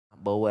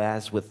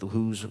Boaz, with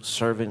whose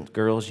servant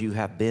girls you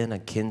have been, a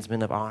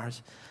kinsman of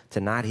ours.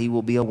 Tonight he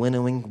will be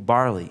winnowing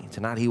barley.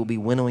 Tonight he will be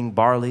winnowing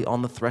barley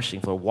on the threshing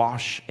floor.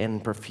 Wash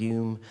and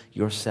perfume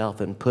yourself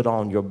and put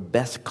on your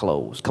best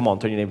clothes. Come on,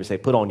 turn your neighbor and say,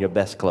 put on your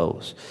best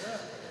clothes.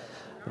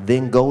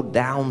 Then go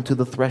down to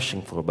the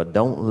threshing floor, but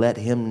don't let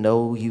him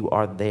know you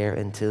are there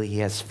until he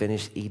has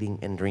finished eating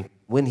and drinking.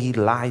 When he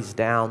lies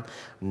down,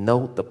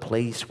 note the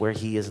place where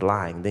he is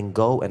lying. Then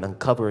go and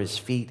uncover his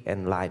feet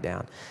and lie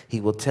down.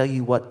 He will tell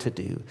you what to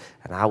do,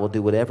 and I will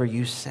do whatever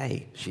you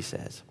say, she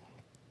says.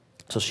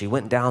 So she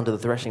went down to the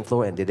threshing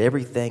floor and did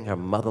everything her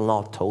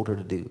mother-in-law told her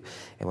to do.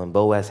 And when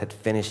Boaz had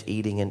finished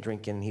eating and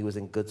drinking, he was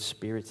in good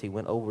spirits. He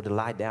went over to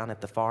lie down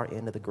at the far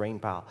end of the grain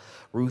pile.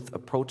 Ruth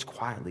approached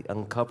quietly,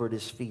 uncovered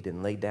his feet,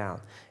 and lay down.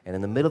 And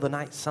in the middle of the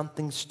night,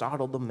 something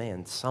startled the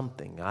man.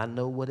 Something. I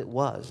know what it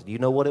was. Do you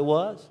know what it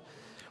was?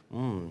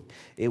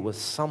 It was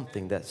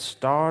something that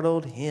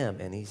startled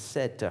him. And he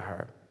said to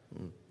her,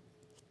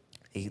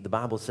 the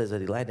Bible says that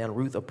he lied down.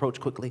 Ruth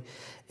approached quickly,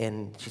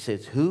 and she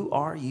says, who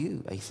are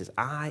you? He says,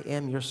 I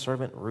am your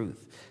servant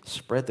Ruth.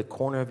 Spread the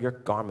corner of your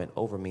garment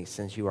over me,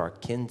 since you are a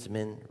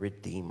kinsman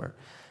redeemer.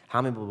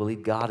 How many people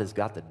believe God has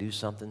got to do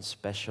something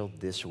special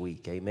this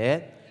week?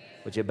 Amen?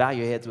 Would you bow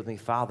your heads with me?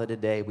 Father,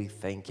 today we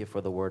thank you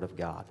for the word of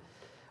God.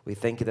 We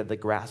thank you that the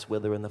grass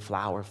withereth and the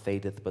flower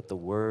fadeth, but the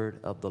word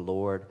of the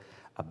Lord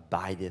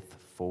abideth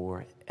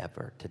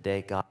forever.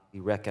 Today, God, we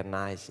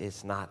recognize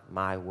it's not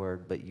my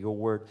word, but your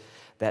word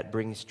that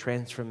brings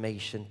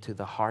transformation to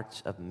the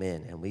hearts of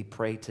men. And we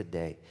pray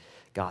today,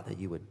 God, that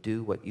you would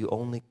do what you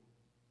only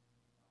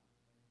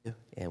do.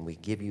 And we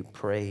give you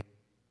praise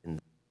in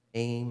the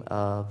name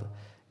of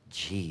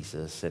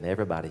Jesus. And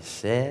everybody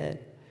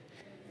said,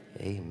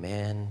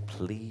 amen.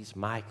 Please,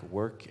 Mike,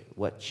 work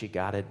what you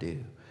got to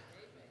do.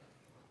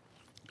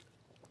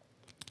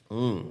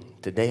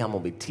 Today I'm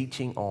going to be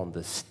teaching on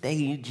the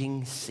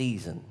staging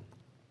season.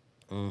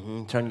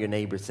 Turn to your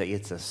neighbor and say,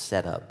 it's a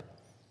setup.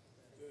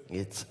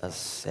 It's a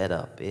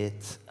setup.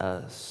 It's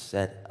a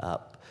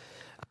setup.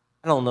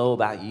 I don't know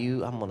about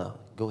you. I'm going to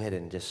go ahead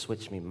and just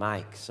switch me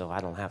mic so I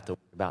don't have to worry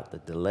about the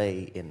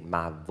delay in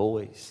my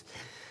voice.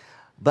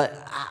 But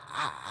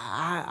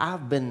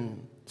I've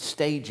been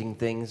staging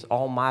things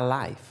all my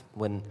life.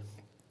 When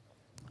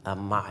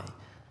thank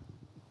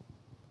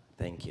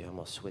you. I'm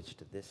going to switch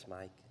to this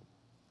mic.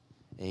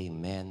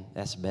 Amen.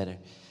 That's better.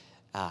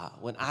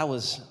 When I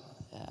was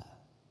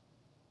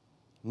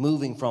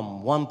moving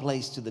from one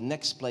place to the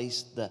next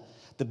place,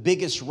 the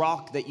biggest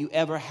rock that you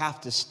ever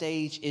have to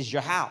stage is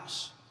your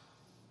house.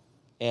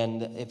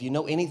 And if you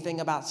know anything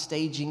about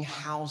staging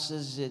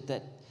houses,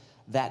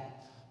 that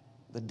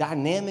the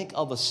dynamic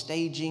of a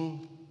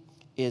staging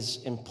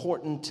is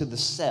important to the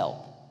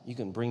cell. You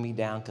can bring me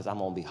down because I'm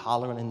going to be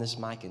hollering in this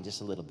mic in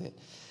just a little bit.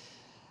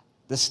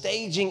 The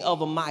staging of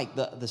a mic,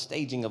 the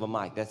staging of a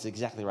mic, that's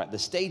exactly right. The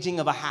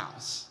staging of a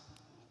house.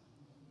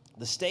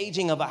 The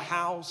staging of a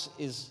house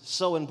is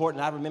so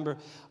important. I remember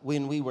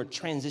when we were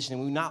transitioning,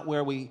 we were not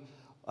where we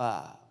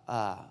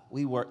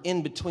were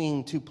in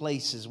between two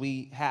places.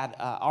 We had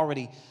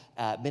already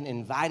been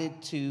invited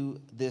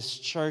to this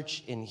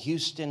church in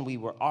Houston. We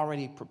were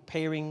already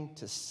preparing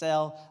to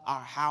sell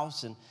our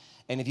house.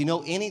 And if you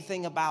know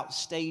anything about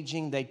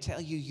staging, they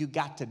tell you you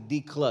got to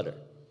declutter.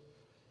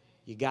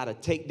 You got to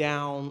take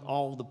down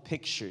all the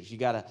pictures. You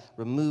got to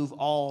remove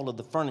all of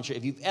the furniture.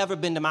 If you've ever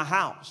been to my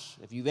house,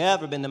 you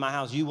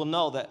will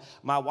know that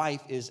my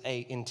wife is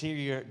an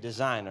interior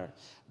designer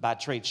by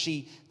trade.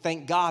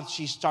 Thank God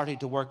she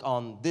started to work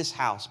on this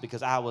house,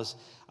 because I was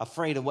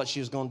afraid of what she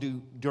was going to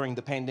do during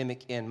the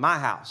pandemic in my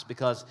house.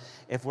 Because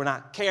if we're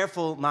not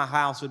careful, my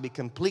house would be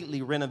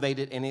completely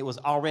renovated, and it was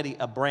already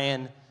a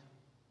brand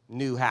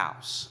new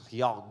house.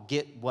 Y'all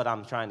get what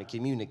I'm trying to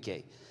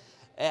communicate.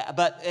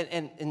 But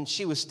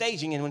she was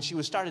staging, and when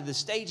she started the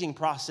staging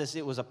process,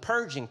 it was a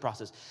purging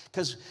process,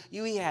 because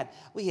we had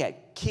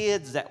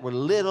kids that were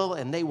little,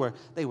 and they were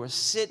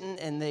sitting,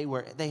 and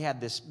they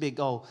had this big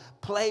old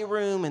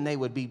playroom, and they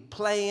would be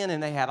playing,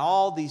 and they had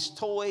all these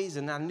toys.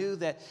 And I knew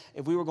that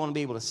if we were going to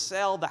be able to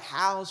sell the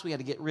house, we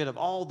had to get rid of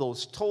all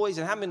those toys.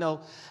 And how many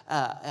know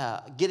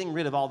getting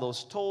rid of all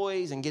those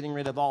toys and getting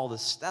rid of all the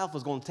stuff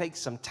was going to take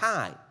some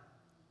time?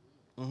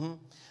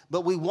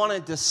 But we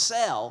wanted to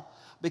sell,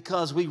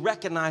 because we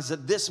recognized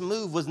that this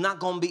move was not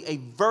going to be a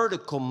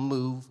vertical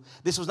move.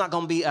 This was not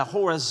going to be a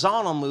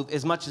horizontal move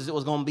as much as it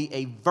was going to be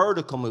a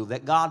vertical move.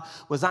 That God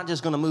was not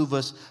just going to move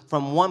us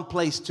from one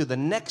place to the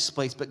next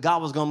place, but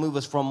God was going to move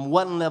us from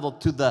one level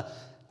to the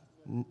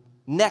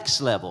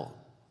next level.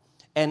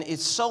 And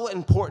it's so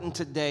important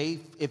today,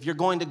 if you're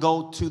going to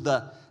go to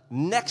the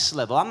next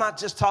level. I'm not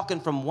just talking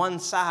from one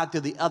side to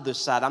the other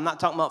side. I'm not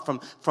talking about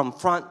from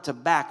front to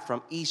back,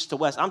 from east to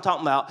west. I'm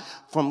talking about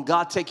from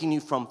God taking you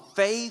from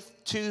faith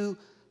to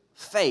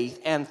faith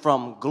and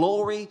from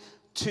glory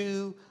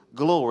to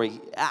glory.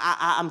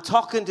 I'm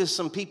talking to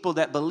some people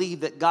that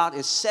believe that God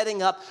is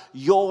setting up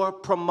your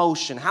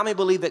promotion. How many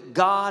believe that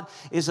God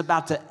is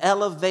about to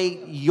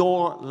elevate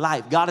your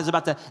life? God is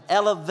about to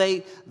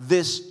elevate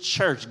this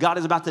church. God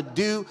is about to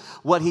do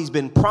what he's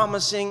been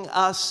promising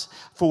us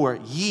for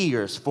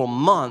years, for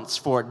months,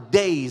 for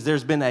days.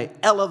 There's been an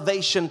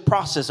elevation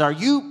process. Are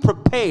you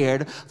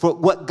prepared for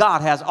what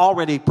God has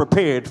already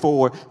prepared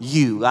for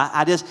you?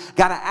 I just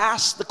got to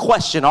ask the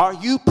question, are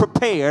you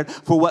prepared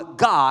for what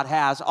God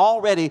has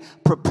already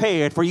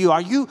prepared for you?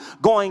 Are you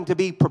going to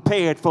be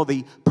prepared for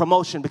the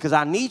promotion? Because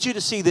I need you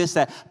to see this,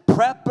 that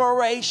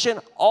preparation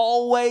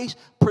always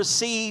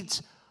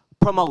precedes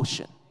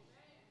promotion.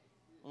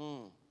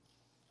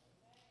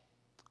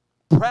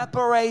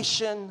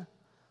 Preparation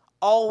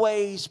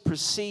always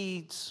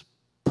precedes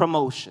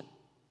promotion.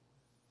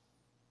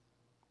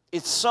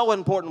 It's so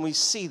important we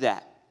see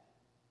that.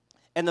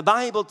 And the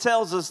Bible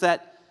tells us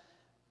that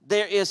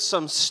there is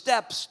some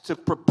steps to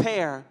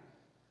prepare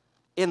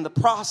in the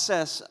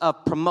process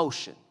of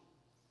promotion.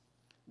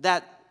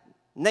 That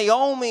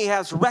Naomi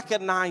has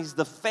recognized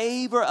the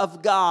favor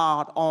of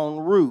God on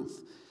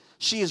Ruth.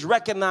 She has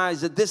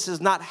recognized that this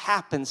is not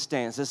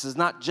happenstance. This is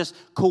not just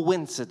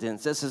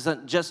coincidence. This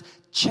isn't just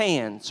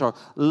chance or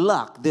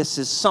luck. This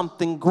is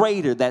something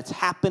greater that's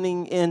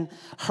happening in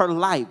her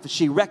life.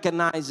 She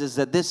recognizes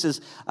that this is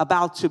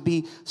about to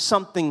be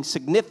something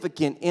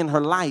significant in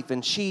her life,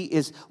 and she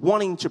is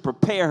wanting to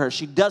prepare her.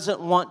 She doesn't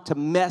want to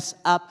mess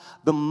up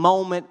the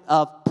moment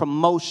of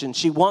promotion.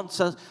 She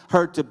wants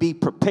her to be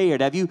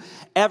prepared. Have you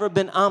ever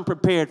been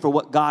unprepared for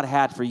what God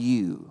had for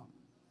you?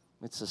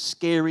 It's a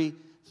scary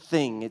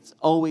thing. It's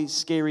always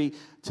scary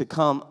to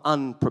come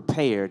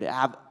unprepared.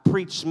 I've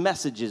preached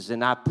messages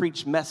and I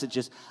preached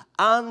messages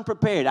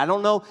unprepared. I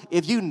don't know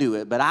if you knew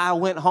it, but I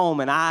went home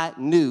and I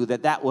knew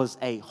that that was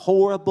a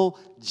horrible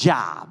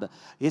job.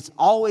 It's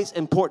always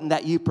important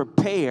that you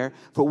prepare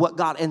for what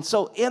God, and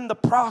so in the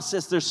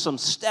process there's some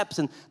steps,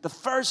 and the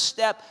first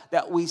step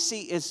that we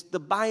see is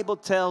the Bible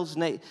tells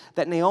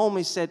that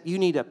Naomi said you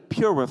need to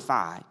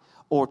purify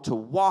or to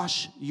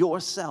wash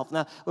yourself.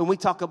 Now, when we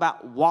talk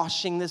about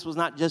washing, this was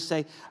not just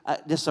a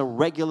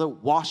regular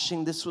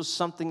washing. This was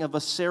something of a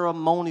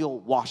ceremonial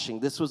washing.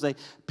 This was a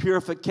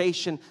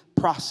purification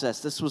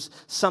process. This was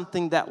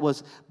something that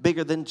was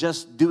bigger than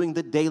just doing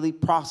the daily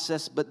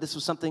process, but this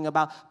was something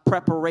about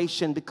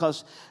preparation,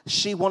 because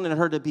she wanted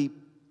her to be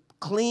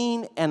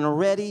clean and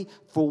ready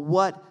for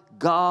what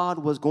God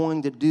was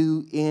going to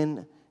do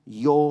in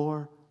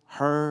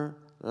her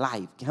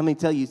life. Let me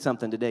tell you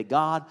something today.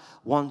 God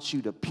wants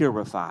you to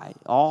purify.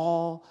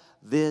 All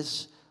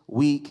this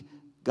week,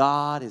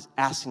 God is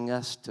asking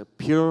us to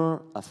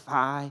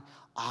purify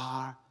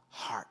our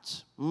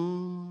hearts.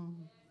 You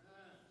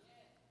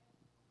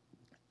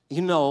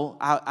know,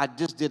 I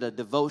just did a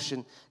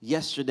devotion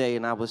yesterday,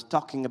 and I was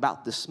talking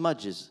about the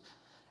smudges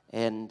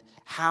and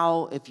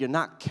how if you're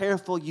not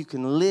careful, you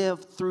can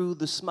live through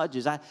the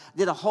smudges. I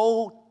did a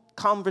whole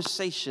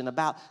conversation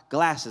about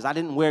glasses. I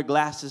didn't wear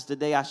glasses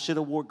today. I should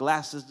have wore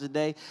glasses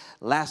today.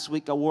 Last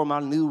week I wore my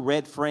new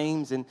red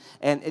frames, and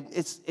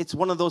it's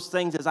one of those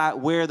things. As I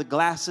wear the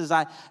glasses,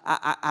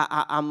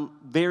 I'm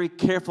very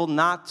careful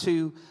not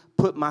to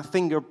put my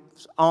finger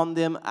on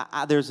them.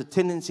 There's a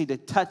tendency to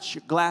touch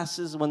your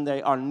glasses when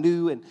they are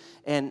new,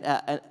 and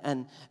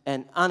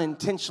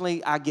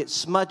unintentionally I get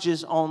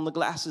smudges on the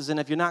glasses. And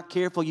if you're not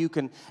careful, you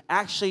can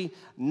actually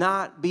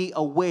not be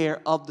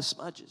aware of the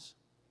smudges.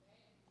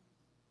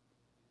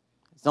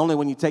 It's only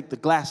when you take the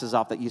glasses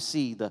off that you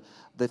see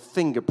the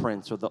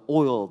fingerprints or the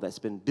oil that's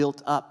been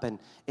built up. And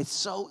it's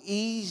so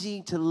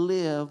easy to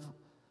live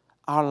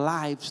our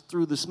lives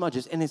through the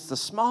smudges. And it's the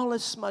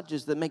smallest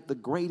smudges that make the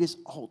greatest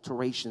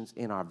alterations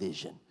in our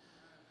vision.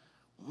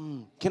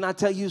 Can I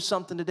tell you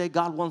something today?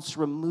 God wants to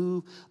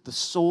remove the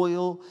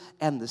soil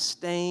and the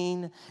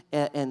stain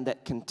and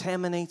that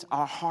contaminates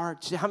our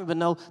hearts. How many of you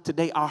know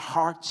today our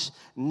hearts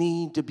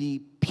need to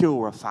be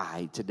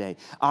purified today?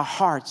 Our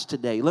hearts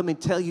today. Let me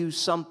tell you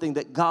something,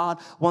 that God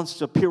wants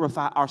to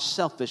purify our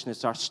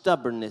selfishness, our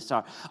stubbornness,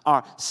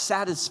 our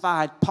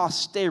satisfied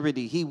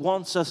posterity. He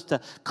wants us to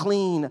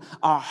clean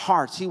our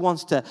hearts. He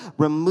wants to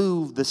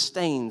remove the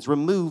stains,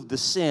 remove the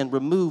sin,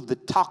 remove the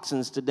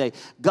toxins today.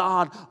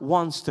 God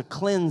wants to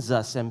cleanse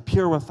us and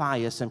purify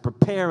us and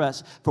prepare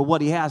us for what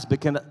he has.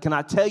 But can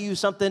I tell you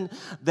something?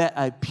 That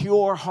a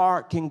pure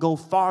heart can go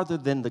farther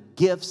than the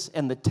gifts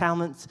and the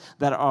talents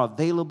that are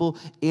available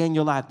in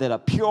your life. That a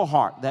pure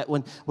heart, that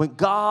when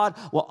God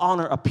will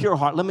honor a pure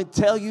heart. Let me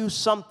tell you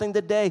something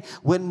today.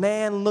 When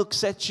man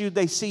looks at you,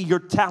 they see your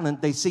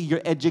talent, they see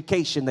your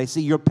education, they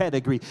see your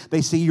pedigree,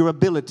 they see your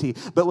ability.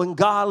 But when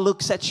God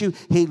looks at you,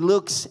 he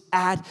looks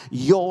at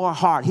your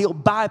heart. He'll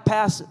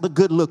bypass the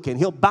good looking.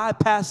 He'll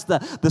bypass the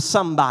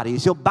somebodies.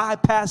 praise. He'll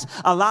bypass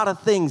a lot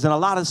of things and a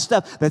lot of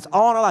stuff that's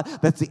on our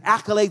life, that's the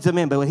accolades of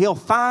men. But he'll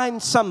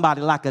find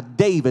somebody like a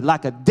David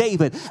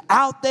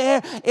out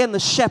there in the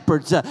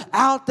shepherds,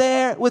 out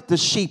there with the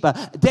sheep.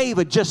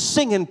 David just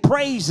singing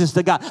praises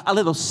to God. A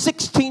little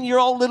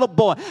 16-year-old little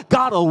boy.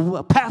 God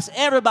will pass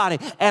everybody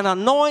and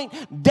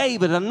anoint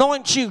David,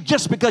 anoint you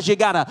just because you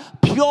got a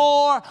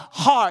pure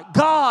heart.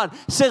 God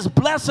says,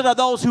 blessed are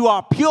those who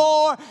are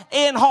pure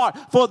in heart,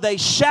 for they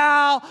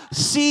shall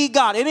see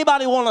God.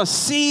 Anybody want to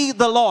see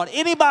the Lord?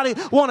 Anybody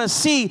want to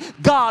see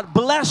God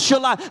bless your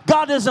life?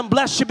 God doesn't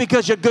bless you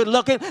because you're good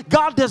looking.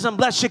 God doesn't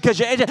bless you because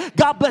you're educated.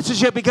 God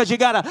blesses you because you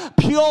got a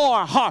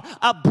pure heart.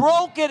 A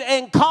broken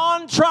and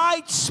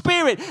contrite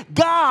spirit,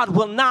 God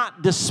will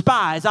not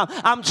despise.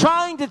 I'm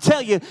trying to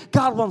tell you,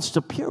 God wants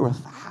to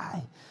purify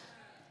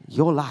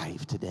your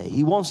life today.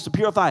 He wants to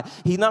purify.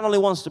 He not only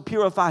wants to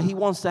purify, he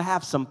wants to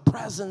have some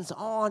presence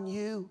on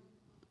you.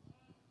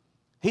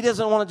 He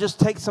doesn't want to just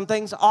take some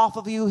things off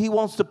of you. He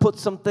wants to put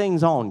some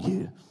things on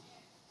you.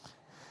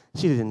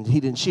 She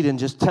didn't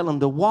just tell him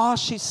to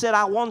wash. She said,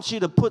 I want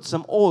you to put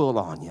some oil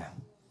on you.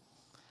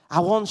 I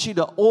want you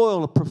to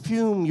oil,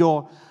 perfume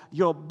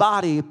your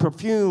body,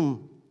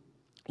 perfume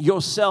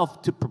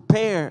yourself to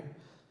prepare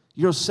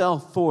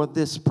yourself for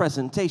this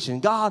presentation.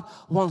 God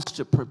wants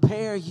to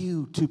prepare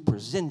you to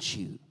present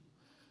you.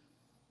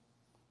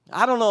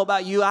 I don't know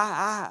about you.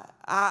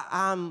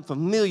 I'm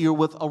familiar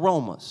with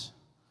aromas.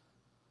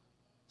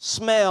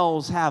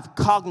 Smells have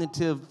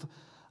cognitive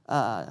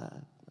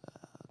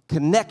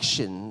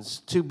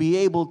connections to be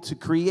able to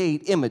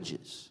create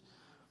images.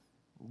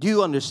 Do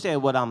you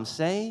understand what I'm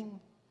saying?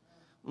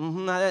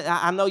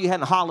 I know you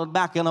hadn't hollered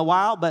back in a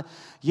while, but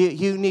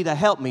you need to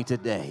help me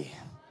today.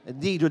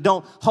 Indeed,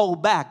 don't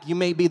hold back. You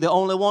may be the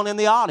only one in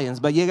the audience,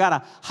 but you got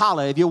to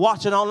holler. If you're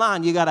watching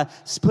online, you got to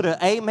put an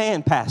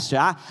amen,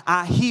 Pastor.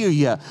 I hear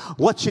you.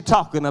 What you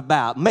talking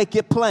about? Make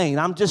it plain.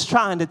 I'm just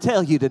trying to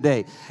tell you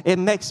today. It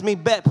makes me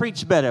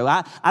preach better.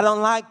 I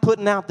don't like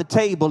putting out the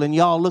table and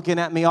y'all looking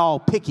at me all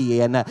picky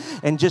and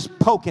just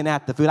poking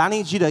at the food. I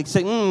need you to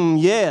say,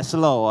 yes,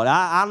 Lord.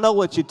 I know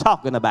what you're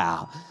talking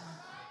about.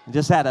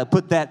 Just had to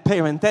put that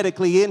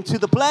parenthetically into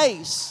the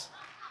place.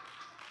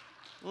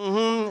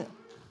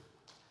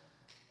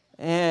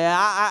 And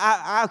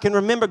I can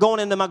remember going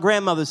into my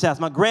grandmother Strong's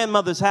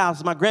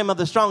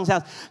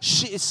house.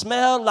 It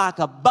smelled like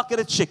a bucket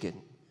of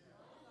chicken.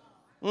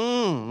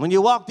 When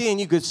you walked in,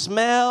 you could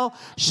smell.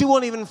 She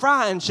wasn't even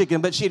frying chicken,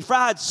 but she'd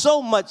fried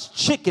so much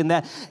chicken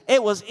that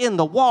it was in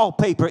the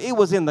wallpaper. It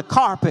was in the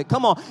carpet.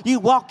 Come on, you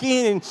walk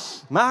in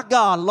and, my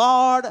God,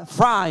 Lord,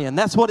 frying.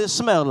 That's what it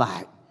smelled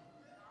like.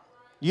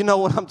 You know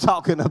what I'm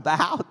talking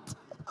about?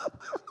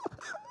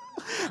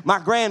 My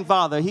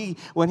grandfather,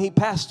 when he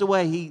passed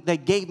away, they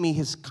gave me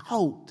his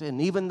coat.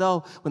 And even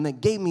though when they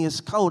gave me his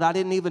coat, I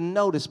didn't even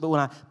notice. But when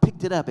I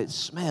picked it up, it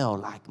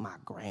smelled like my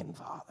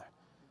grandfather.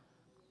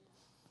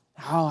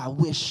 Oh, I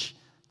wish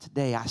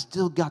today I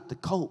still got the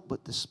coat,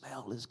 but the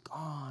smell is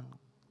gone.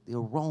 The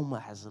aroma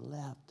has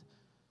left.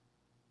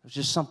 There's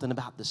just something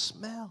about the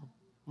smell.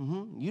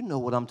 You know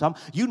what I'm talking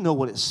about. You know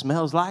what it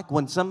smells like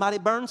when somebody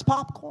burns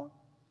popcorn.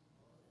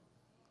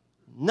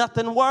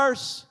 Nothing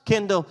worse,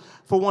 Kendall,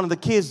 for one of the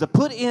kids to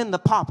put in the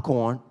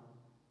popcorn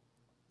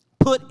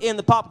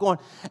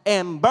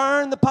and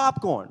burn the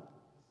popcorn.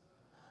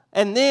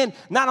 And then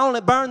not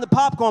only burn the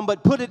popcorn,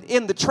 but put it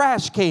in the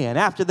trash can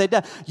after they're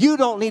done. You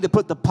don't need to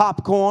put the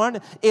popcorn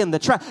in the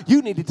trash.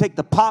 You need to take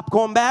the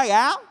popcorn bag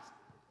out.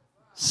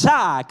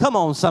 Sigh. Come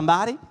on,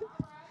 somebody.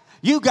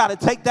 You got to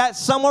take that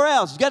somewhere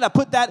else. You got to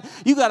put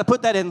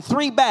that in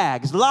 3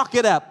 bags. Lock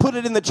it up. Put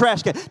it in the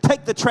trash can.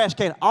 Take the trash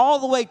can all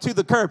the way to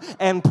the curb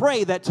and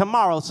pray that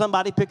tomorrow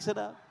somebody picks it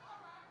up.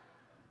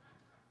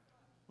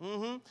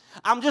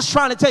 I'm just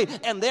trying to tell you.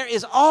 And there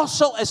is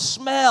also a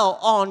smell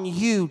on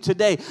you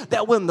today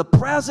that when the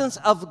presence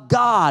of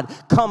God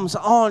comes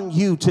on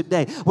you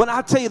today, when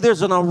I tell you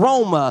there's an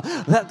aroma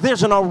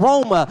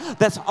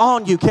that's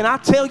on you, can I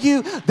tell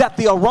you that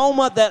the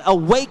aroma that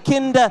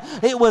awakened,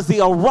 it was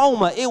the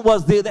aroma, it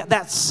was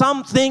that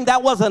something,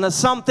 that wasn't a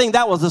something,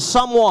 that was a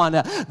someone,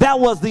 that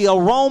was the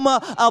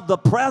aroma of the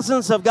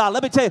presence of God.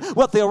 Let me tell you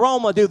what the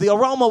aroma do. The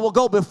aroma will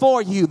go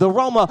before you. The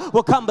aroma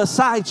will come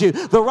beside you.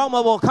 The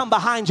aroma will come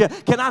behind you.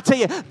 Can I tell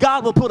you,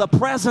 God will put a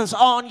presence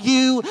on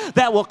you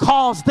that will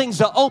cause things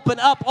to open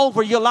up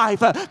over your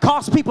life,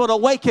 cause people to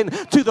awaken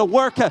to the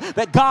work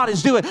that God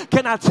is doing.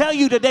 Can I tell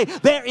you today,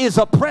 there is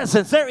a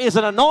presence, there is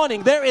an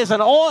anointing, there is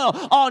an oil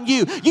on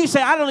you. You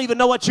say, I don't even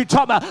know what you're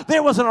talking about.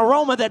 There was an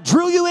aroma that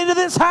drew you into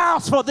this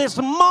house for this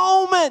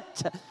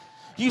moment.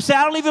 You say,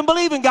 I don't even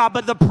believe in God,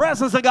 but the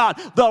presence of God,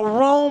 the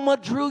aroma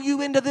drew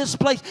you into this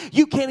place.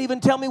 You can't even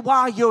tell me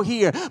why you're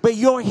here, but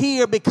you're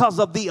here because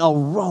of the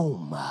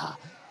aroma.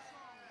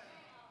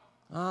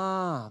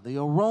 The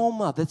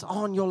aroma that's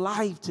on your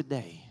life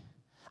today.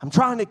 I'm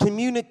trying to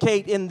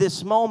communicate in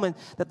this moment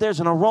that there's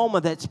an aroma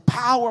that's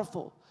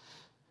powerful.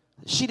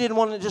 She didn't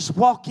want to just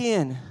walk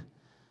in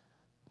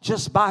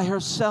just by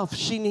herself.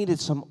 She needed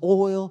some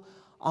oil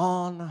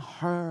on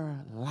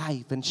her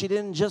life. And she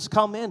didn't just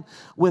come in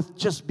with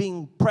just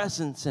being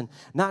presence and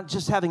not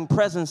just having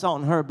presence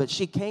on her, but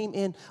she came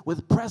in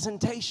with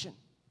presentation.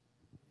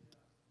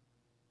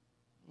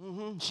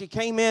 She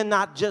came in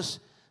not just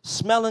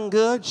smelling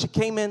good, she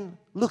came in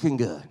looking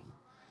good.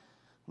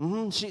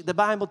 The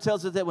Bible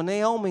tells us that when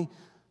Naomi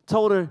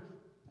told her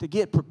to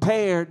get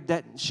prepared,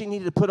 that she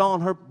needed to put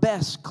on her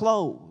best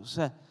clothes.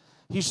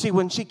 You see,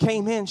 when she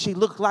came in, she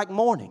looked like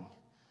mourning.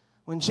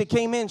 When she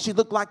came in, she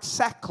looked like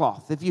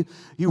sackcloth. If you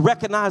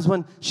recognize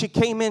when she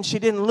came in, she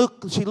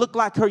looked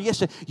like her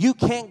yesterday. You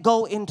can't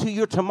go into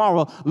your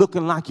tomorrow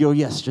looking like your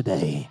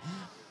yesterday.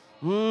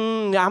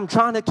 I'm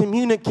trying to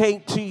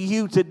communicate to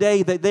you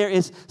today that there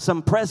is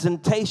some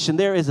presentation.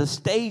 There is a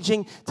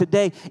staging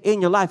today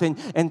in your life.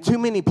 And too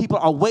many people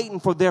are waiting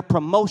for their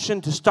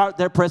promotion to start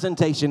their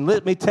presentation.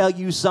 Let me tell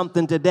you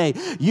something today.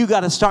 You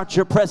got to start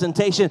your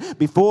presentation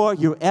before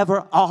you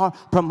ever are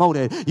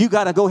promoted. You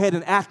got to go ahead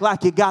and act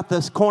like you got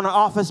this corner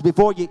office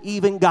before you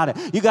even got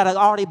it. You got to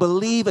already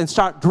believe and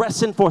start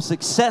dressing for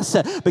success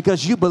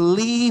because you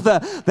believe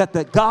that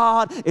the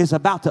God is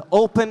about to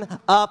open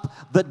up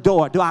the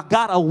door. Do I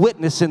got a witness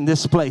in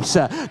this place?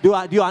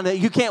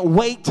 You can't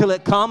wait till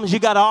it comes. You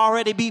got to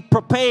already be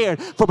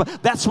prepared for.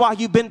 That's why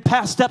you've been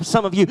passed up,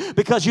 some of you,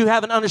 because you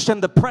haven't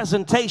understood the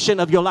presentation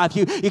of your life.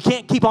 You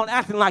can't keep on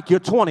acting like you're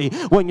 20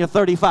 when you're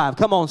 35.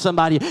 Come on,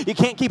 somebody. You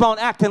can't keep on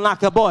acting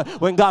like a boy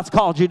when God's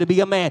called you to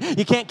be a man.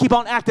 You can't keep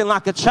on acting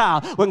like a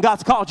child when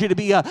God's called you to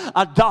be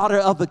a daughter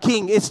of the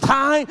King. It's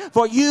time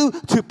for you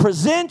to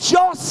present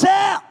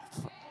yourself.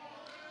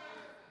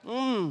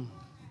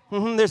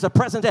 There's a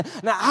presentation.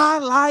 Now, I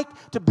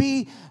like to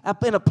be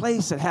up in a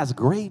place that has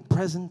great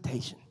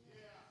presentation.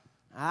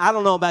 I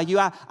don't know about you.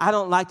 I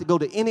don't like to go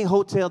to any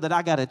hotel that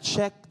I got to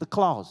check the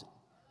closet.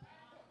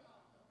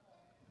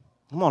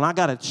 Come on, I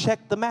got to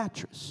check the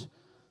mattress.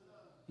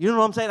 You know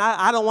what I'm saying?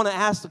 I don't want to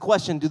ask the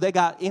question, do they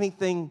got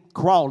anything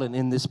crawling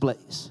in this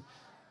place?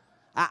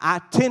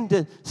 I tend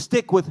to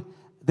stick with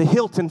the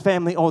Hilton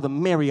family or the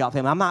Marriott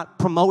family. I'm not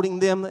promoting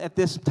them at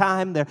this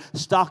time. Their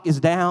stock is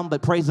down,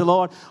 but praise the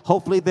Lord.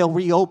 Hopefully they'll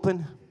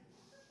reopen.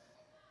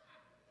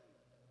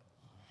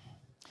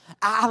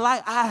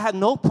 I had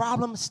no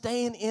problem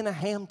staying in a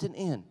Hampton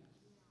Inn.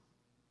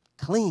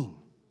 Clean.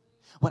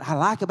 What I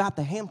like about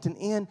the Hampton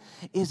Inn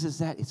is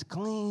that it's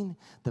clean,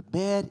 the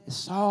bed is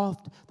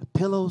soft, the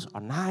pillows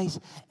are nice,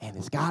 and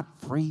it's got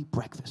free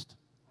breakfast.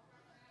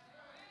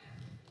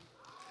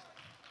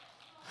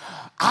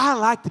 I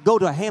like to go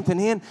to a Hampton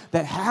Inn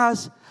that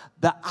has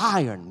the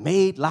iron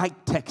made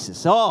like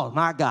Texas. Oh,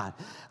 my God.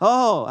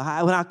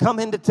 When I come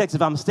into Texas,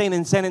 if I'm staying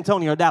in San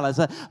Antonio or Dallas,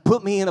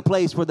 put me in a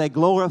place where they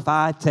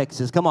glorify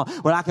Texas. Come on,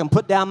 where I can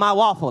put down my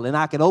waffle and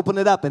I can open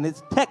it up and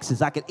it's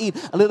Texas. I can eat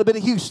a little bit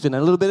of Houston, a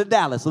little bit of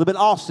Dallas, a little bit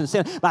of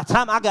Austin. By the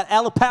time I got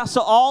El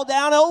Paso all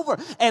down over,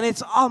 and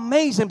it's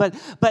amazing. But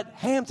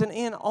Hampton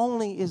Inn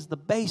only is the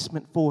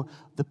basement for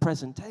the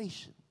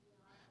presentation.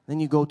 Then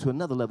you go to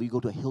another level. You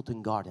go to a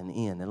Hilton Garden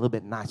Inn, a little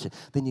bit nicer.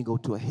 Then you go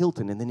to a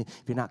Hilton, and then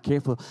if you're not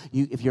careful,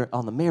 if you're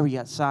on the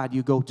Marriott side,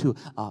 you go to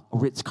a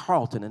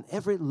Ritz-Carlton. And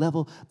every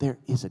level, there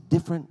is a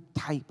different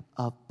type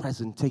of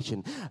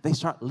presentation. They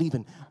start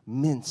leaving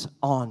mints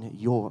on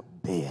your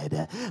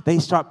bed. They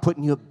start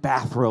putting you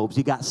bathrobes.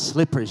 You got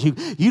slippers. You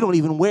don't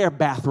even wear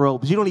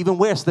bathrobes. You don't even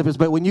wear slippers.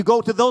 But when you go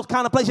to those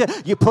kind of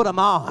places, you put them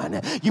on.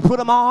 You put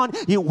them on.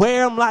 You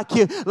wear them like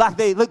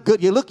they look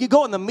good. You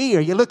go in the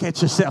mirror. You look at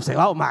yourself. Say,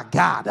 oh my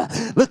God,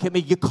 look at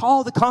me. You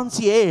call the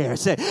concierge.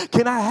 Say,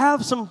 can I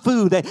have some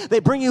food? They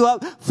bring you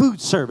up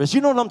food service.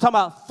 You know what I'm talking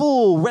about?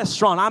 Full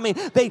restaurant. I mean,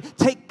 they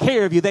take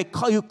care of you.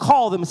 You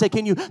call them and say,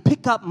 can you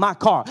pick up my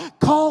car?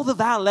 Call the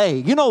valet.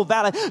 You know,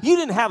 valet. You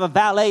didn't have a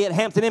valet at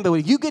Hampton Inn, but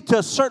when you get to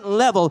a certain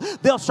level,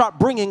 they'll start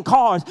bringing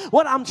cars.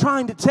 What I'm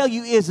trying to tell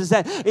you is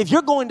that if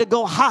you're going to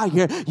go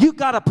higher, you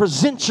got to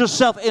present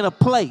yourself in a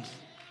place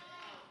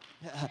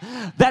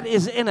that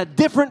is in a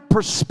different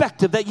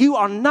perspective, that you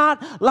are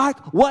not like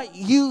what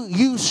you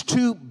used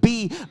to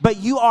be, but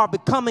you are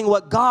becoming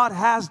what God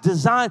has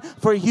designed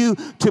for you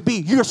to be.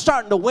 You're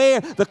starting to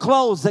wear the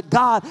clothes that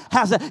God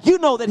has. You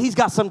know that He's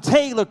got some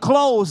tailored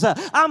clothes.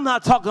 I'm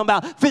not talking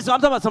about physical. I'm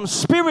talking about some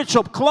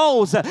spiritual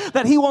clothes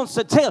that He wants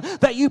to tailor,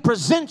 that you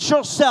present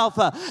yourself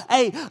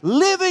a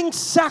living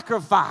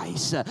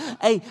sacrifice,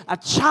 a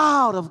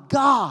child of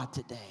God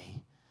today,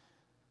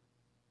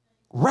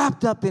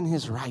 wrapped up in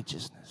His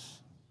righteousness.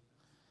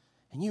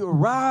 And you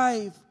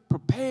arrive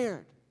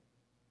prepared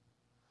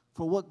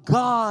for what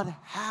God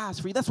has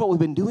for you. That's what we've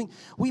been doing.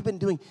 We've been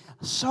doing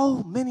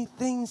so many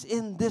things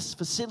in this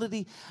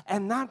facility,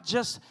 and not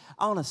just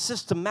on a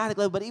systematic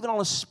level, but even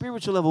on a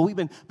spiritual level. We've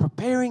been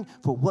preparing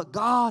for what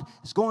God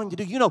is going to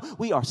do. You know,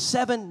 we are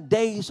 7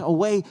 days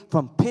away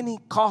from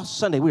Pentecost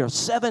Sunday. We are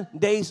 7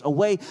 days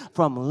away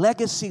from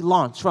legacy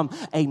launch, from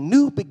a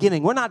new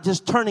beginning. We're not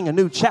just turning a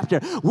new chapter.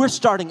 We're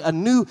starting a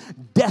new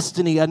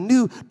destiny, a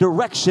new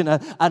direction,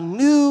 a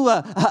new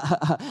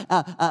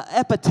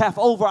epitaph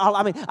over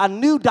our, a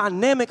new dynamic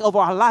dynamic of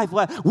our life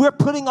where we're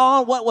putting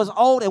on what was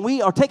old and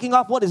we are taking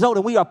off what is old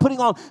and we are putting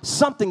on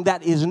something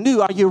that is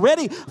new. Are you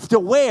ready to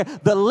wear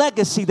the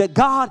legacy that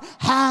God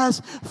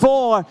has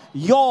for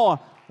your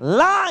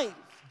life?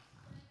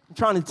 I'm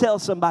trying to tell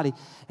somebody.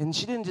 And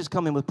she didn't just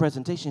come in with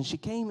presentation. She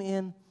came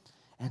in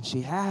and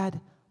she had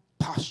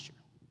posture.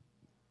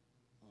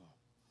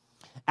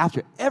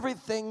 After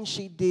everything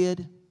she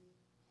did,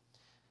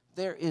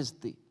 there is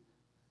the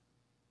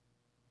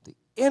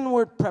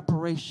inward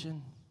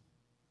preparation,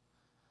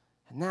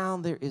 and now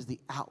there is the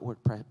outward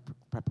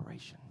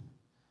preparation.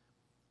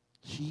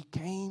 She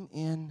came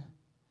in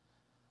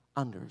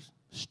under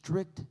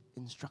strict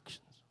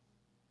instructions.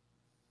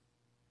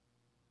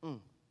 Her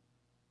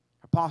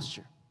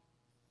posture.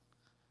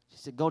 She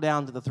said, go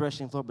down to the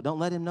threshing floor, but don't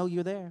let him know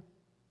you're there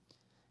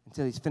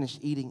until he's finished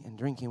eating and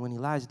drinking. When he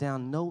lies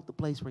down, note the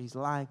place where he's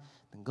lying,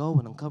 then go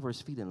and uncover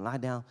his feet and lie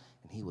down,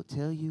 and he will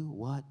tell you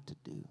what to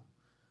do.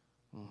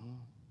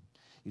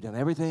 You've done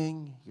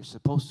everything you're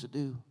supposed to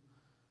do,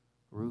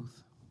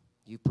 Ruth.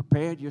 You've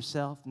prepared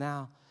yourself.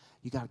 Now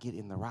you got to get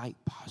in the right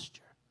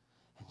posture.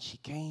 And she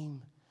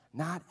came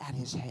not at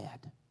his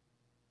head,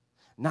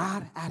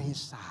 not at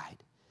his side.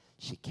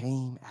 She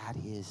came at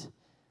his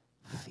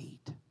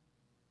feet.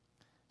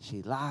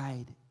 She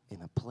lied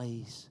in a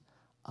place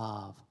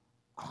of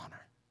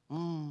honor.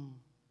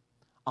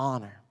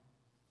 Honor.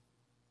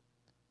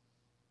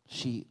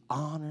 She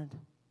honored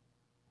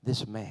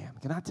this man.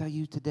 Can I tell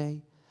you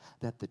today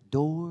that the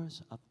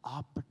doors of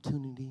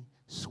opportunity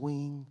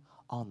swing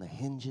on the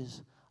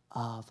hinges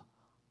of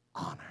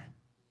honor?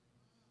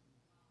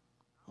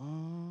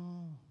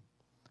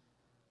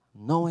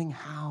 Knowing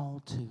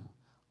how to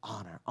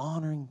honor,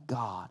 honoring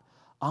God,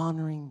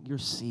 honoring your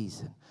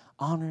season,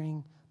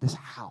 honoring this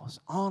house,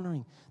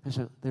 honoring.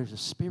 There's a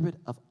spirit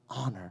of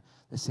honor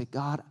that say,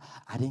 God,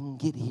 I didn't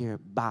get here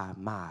by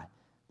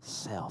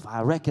myself.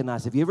 I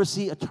recognize, if you ever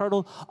see a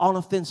turtle on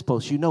a fence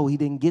post, you know he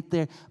didn't get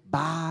there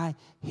by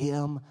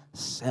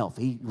himself.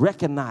 She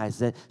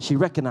recognized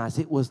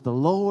it was the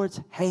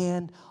Lord's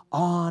hand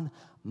on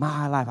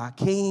my life. I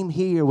came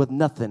here with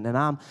nothing, and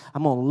I'm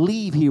going to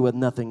leave here with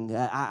nothing.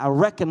 I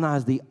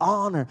recognize the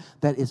honor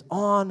that is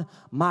on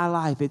my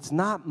life. It's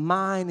not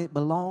mine. It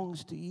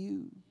belongs to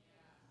you.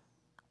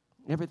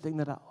 Everything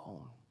that I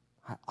own,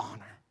 I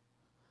honor.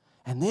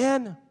 And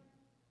then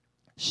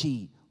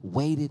she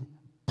waited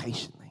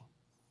patiently.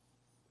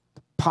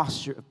 The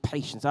posture of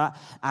patience.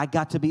 I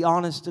got to be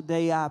honest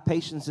today,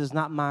 patience is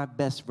not my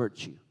best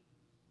virtue.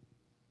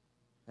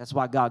 That's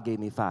why God gave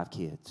me 5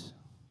 kids.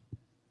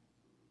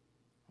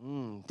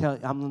 I'm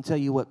going to tell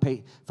you what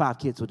 5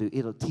 kids will do.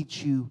 It'll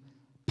teach you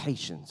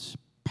patience.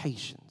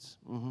 Patience.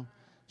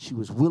 She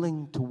was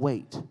willing to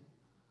wait.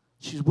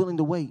 She was willing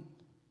to wait.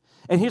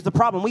 And here's the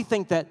problem. We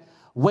think that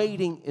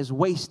waiting is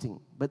wasting,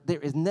 but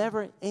there is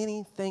never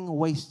anything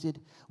wasted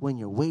when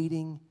you're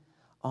waiting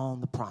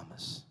on the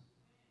promise.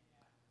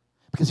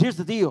 Because here's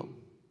the deal.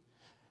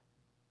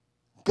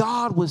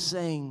 God was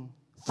saying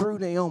through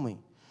Naomi,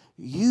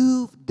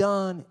 you've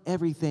done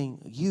everything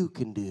you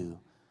can do.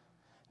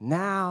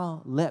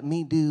 Now let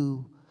me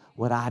do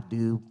what I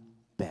do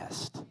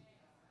best.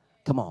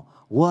 Come on,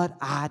 what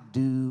I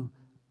do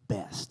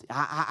best.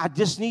 I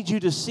just need you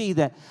to see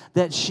that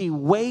she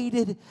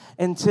waited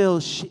until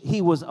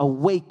he was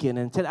awakened.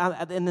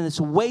 And in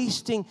this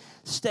wasting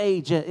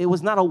stage, it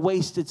was not a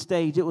wasted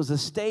stage. It was a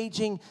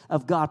staging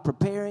of God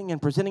preparing and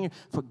presenting her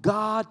for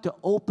God to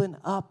open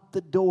up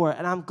the door.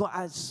 And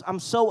I'm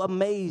so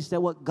amazed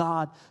at what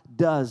God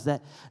does,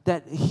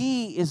 that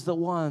he is the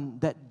one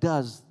that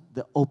does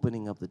the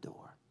opening of the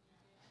door.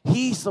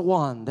 He's the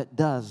one that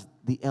does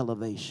the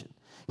elevation.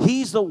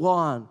 He's the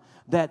one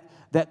that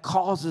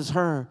causes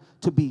her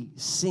to be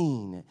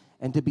seen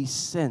and to be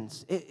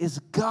sensed. It is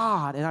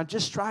God. And I'm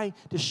just trying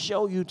to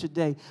show you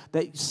today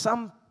that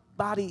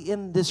somebody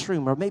in this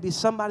room, or maybe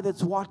somebody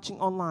that's watching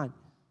online,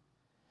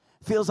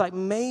 feels like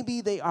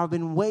maybe they have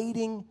been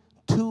waiting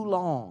too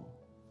long.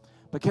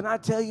 But can I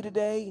tell you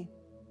today,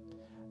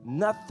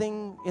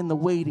 nothing in the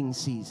waiting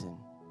season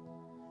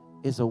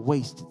is a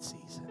wasted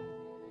season.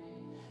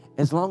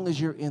 As long as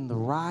you're in the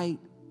right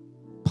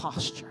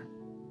posture.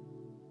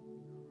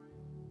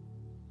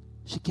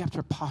 She kept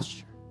her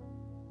posture.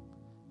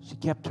 She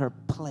kept her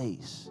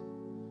place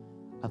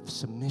of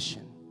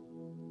submission.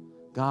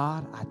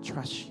 God, I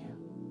trust you.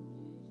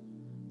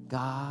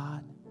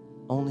 God,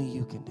 only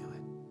you can do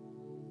it.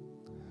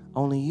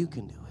 Only you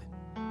can do it.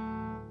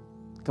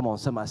 Come on,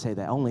 somebody say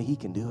that. Only he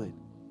can do it.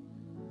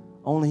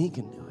 Only he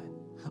can do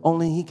it.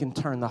 Only he can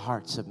turn the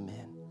hearts of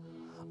men.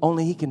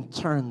 Only he can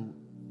turn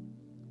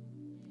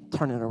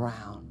it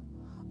around.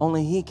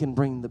 Only he can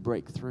bring the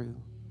breakthrough.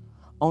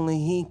 Only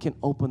he can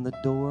open the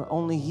door.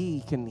 Only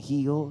he can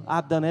heal.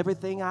 I've done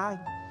everything I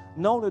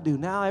know to do.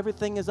 Now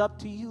everything is up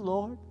to you,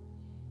 Lord.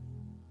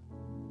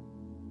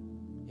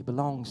 It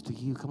belongs to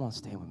you. Come on,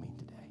 stand with me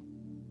today.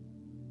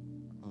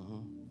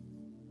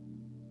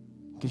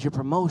 Because your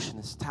promotion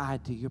is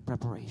tied to your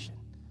preparation.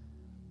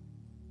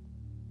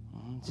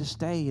 Just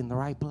stay in the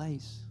right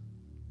place.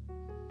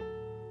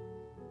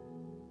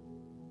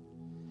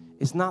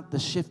 It's not the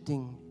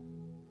shifting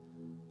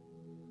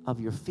of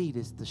your feet,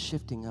 it's the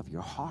shifting of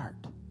your heart.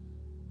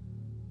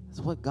 That's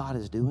what God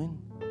is doing.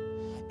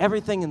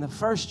 Everything in the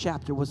first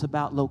chapter was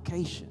about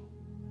location.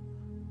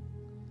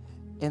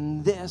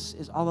 And this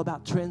is all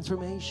about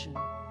transformation.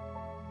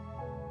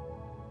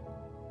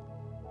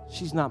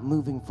 She's not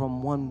moving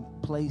from one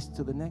place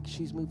to the next.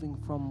 She's moving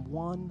from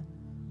one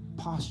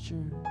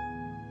posture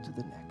to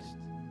the next.